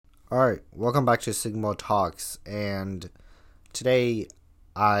Alright, welcome back to Sigma Talks. And today,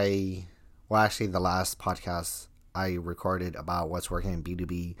 the last podcast I recorded about what's working in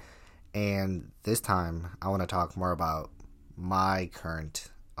B2B. And this time, I want to talk more about my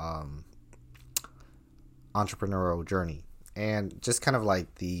current entrepreneurial journey. And just kind of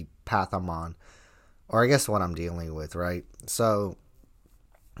like the path I'm on, or I guess what I'm dealing with, right? So,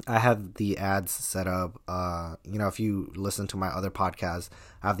 I have the ads set up. If you listen to my other podcasts,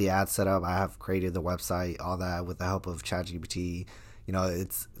 I have the ads set up. I have created the website, all that with the help of ChatGPT.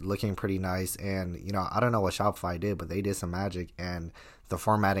 It's looking pretty nice. And, I don't know what Shopify did, but they did some magic. And the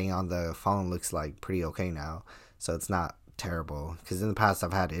formatting on the phone looks like pretty okay now. So it's not terrible. Because in the past,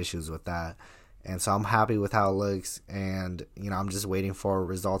 I've had issues with that. And so I'm happy with how it looks. And, I'm just waiting for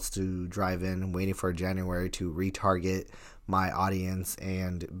results to drive in, waiting for January to retarget my audience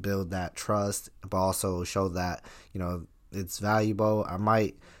and build that trust, but also show that, it's valuable. I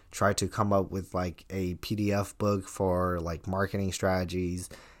might try to come up with like a PDF book for like marketing strategies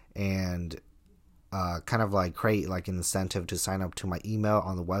and kind of like create like an incentive to sign up to my email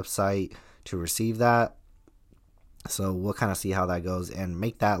on the website to receive that. So we'll kind of see how that goes and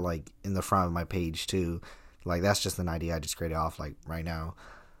make that like in the front of my page too. Like that's just an idea I just created off like right now.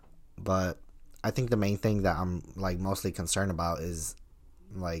 But I think the main thing that I'm like mostly concerned about is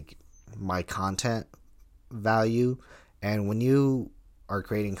like my content value. And when you are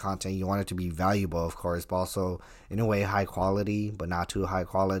creating content, you want it to be valuable, of course, but also in a way high quality, but not too high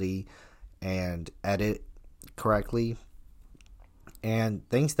quality, and edit correctly. And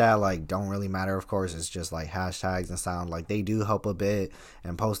things that like don't really matter, of course, is just like hashtags and sound. Like they do help a bit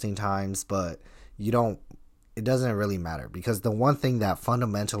and posting times, but it doesn't really matter, because the one thing that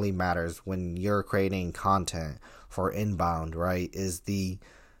fundamentally matters when you're creating content for inbound, right, is the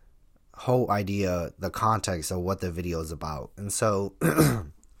whole idea, the context of what the video is about. And so,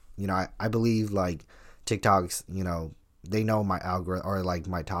 I believe like TikToks, they know my algorithm or like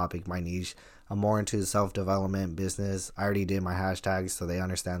my topic, my niche. I'm more into self-development, business. I already did my hashtags, so they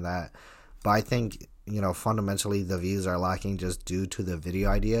understand that. But I think, fundamentally the views are lacking just due to the video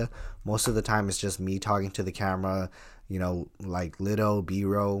idea. Most of the time it's just me talking to the camera, like little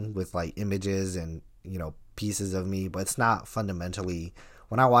B-roll with like images and, pieces of me. But it's not fundamentally,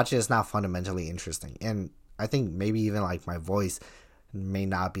 when I watch it, it's not fundamentally interesting. And I think maybe even like my voice may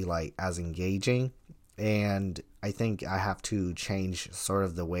not be like as engaging. And I think I have to change sort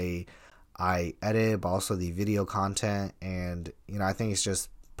of the way I edit, but also the video content. And, I think it's just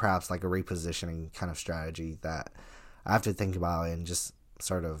perhaps like a repositioning kind of strategy that I have to think about and just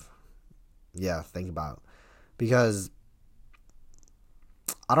sort of, think about. Because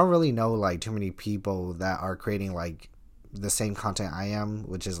I don't really know like too many people that are creating like the same content I am,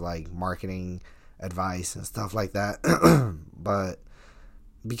 which is like marketing advice and stuff like that. But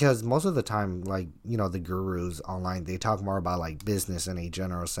because most of the time, like, the gurus online, they talk more about like business in a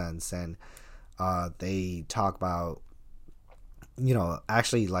general sense. And they talk about,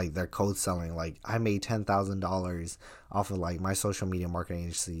 actually like their code selling. Like I made $10,000 off of like my social media marketing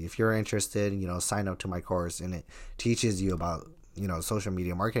agency. If you're interested, sign up to my course, and it teaches you about, social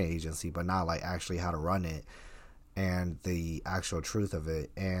media marketing agency, but not like actually how to run it and the actual truth of it.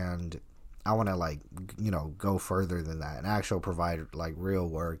 And I want to like, go further than that and actually provide like real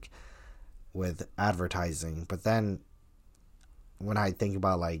work with advertising. But then when I think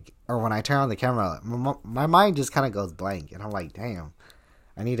about like, or when I turn on the camera, my mind just kind of goes blank, and I'm like, damn,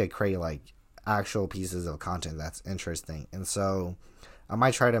 I need to create like actual pieces of content that's interesting. And so I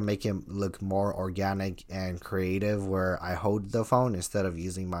might try to make it look more organic and creative, where I hold the phone instead of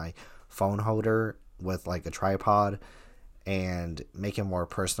using my phone holder with like a tripod, and make it more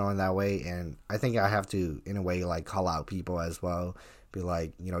personal in that way. And I think I have to, in a way, like call out people as well. Be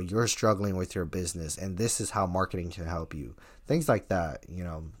like, you're struggling with your business, and this is how marketing can help you. Things like that,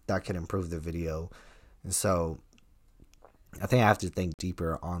 that can improve the video. And so I think I have to think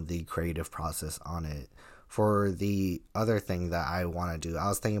deeper on the creative process on it. For the other thing that I want to do, I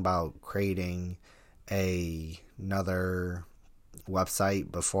was thinking about creating another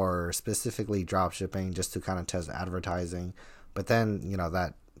website before specifically drop shipping, just to kind of test advertising. But then,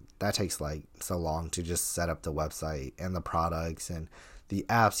 that takes like so long to just set up the website and the products and the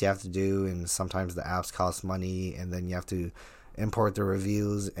apps you have to do. And sometimes the apps cost money, and then you have to import the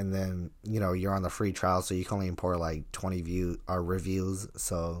reviews, and then, you're on the free trial, so you can only import like 20 reviews.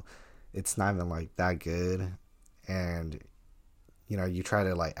 So it's not even like that good. And, you try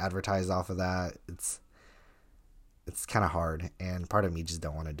to like advertise off of that. It's kind of hard, and part of me just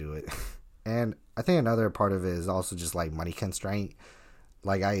don't want to do it. And I think another part of it is also just like money constraint.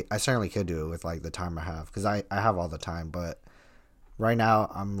 Like I certainly could do it with like the time I have, because I have all the time, but right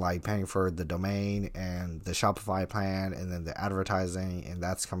now I'm like paying for the domain and the Shopify plan and then the advertising, and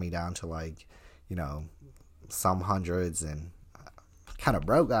that's coming down to like, you know, some hundreds, and kind of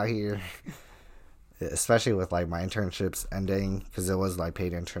broke out here. Especially with like my internships ending, because it was like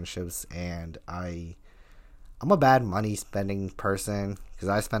paid internships, and I'm a bad money spending person because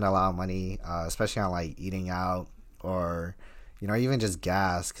I spend a lot of money, especially on like eating out, or even just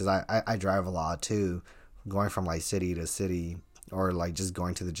gas, because I drive a lot too, going from like city to city, or like just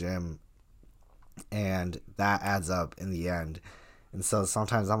going to the gym, and that adds up in the end. And so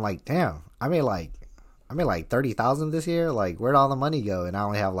sometimes I'm like, damn, I made like 30,000 this year. Like, where'd all the money go? And I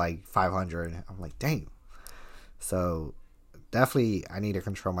only have like 500. I'm like, dang. So definitely I need to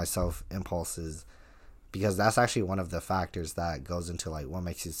control my self impulses, because that's actually one of the factors that goes into like what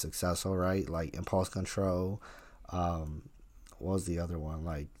makes you successful, right? Like impulse control. What was the other one?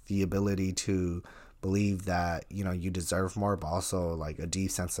 Like the ability to believe that you deserve more, but also like a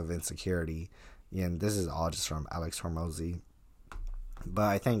deep sense of insecurity. And this is all just from Alex Hormozy. But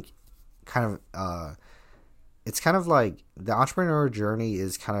I think kind of it's kind of like the entrepreneurial journey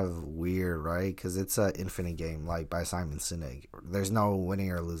is kind of weird, right? Because it's an infinite game, like by Simon Sinek. There's no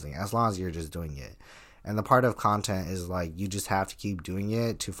winning or losing as long as you're just doing it. And the part of content is like you just have to keep doing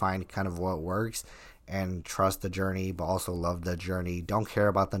it to find kind of what works, and trust the journey, but also love the journey. Don't care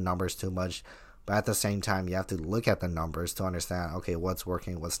about the numbers too much, but at the same time, you have to look at the numbers to understand, okay, what's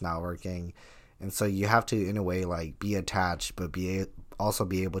working, what's not working. And so you have to, in a way, like be attached, but also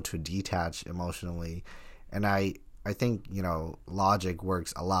be able to detach emotionally. And I think, logic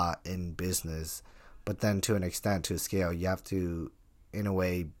works a lot in business, but then to an extent, to scale, you have to, in a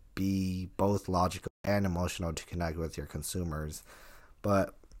way, be both logical and emotional to connect with your consumers.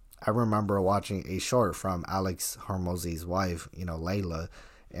 But I remember watching a short from Alex Hormozy's wife, Layla,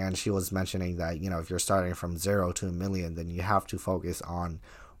 and she was mentioning that, if you're starting from 0 to 1 million, then you have to focus on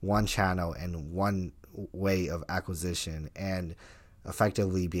one channel and one way of acquisition, and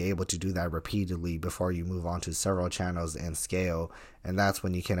effectively be able to do that repeatedly before you move on to several channels and scale. And that's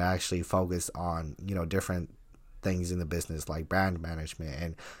when you can actually focus on, different things in the business, like brand management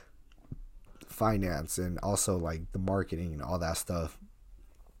and finance, and also like the marketing and all that stuff.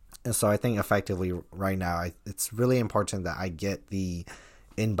 And so I think effectively right now, it's really important that I get the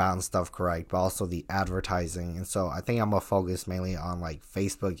inbound stuff correct, but also the advertising. And so I think I'm going to focus mainly on like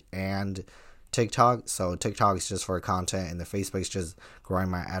Facebook and TikTok. So TikTok is just for content, and the Facebook's just growing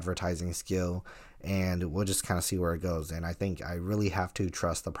my advertising skill. And we'll just kind of see where it goes. And I think I really have to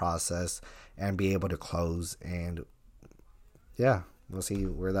trust the process and be able to close. And yeah, we'll see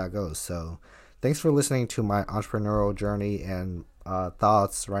where that goes. So thanks for listening to my entrepreneurial journey and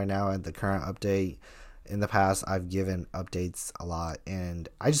thoughts right now at the current update. In the past, I've given updates a lot, and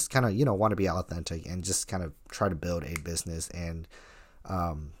I just kind of, want to be authentic and just kind of try to build a business and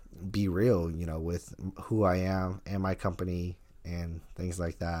be real, with who I am and my company and things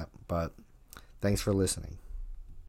like that. But thanks for listening.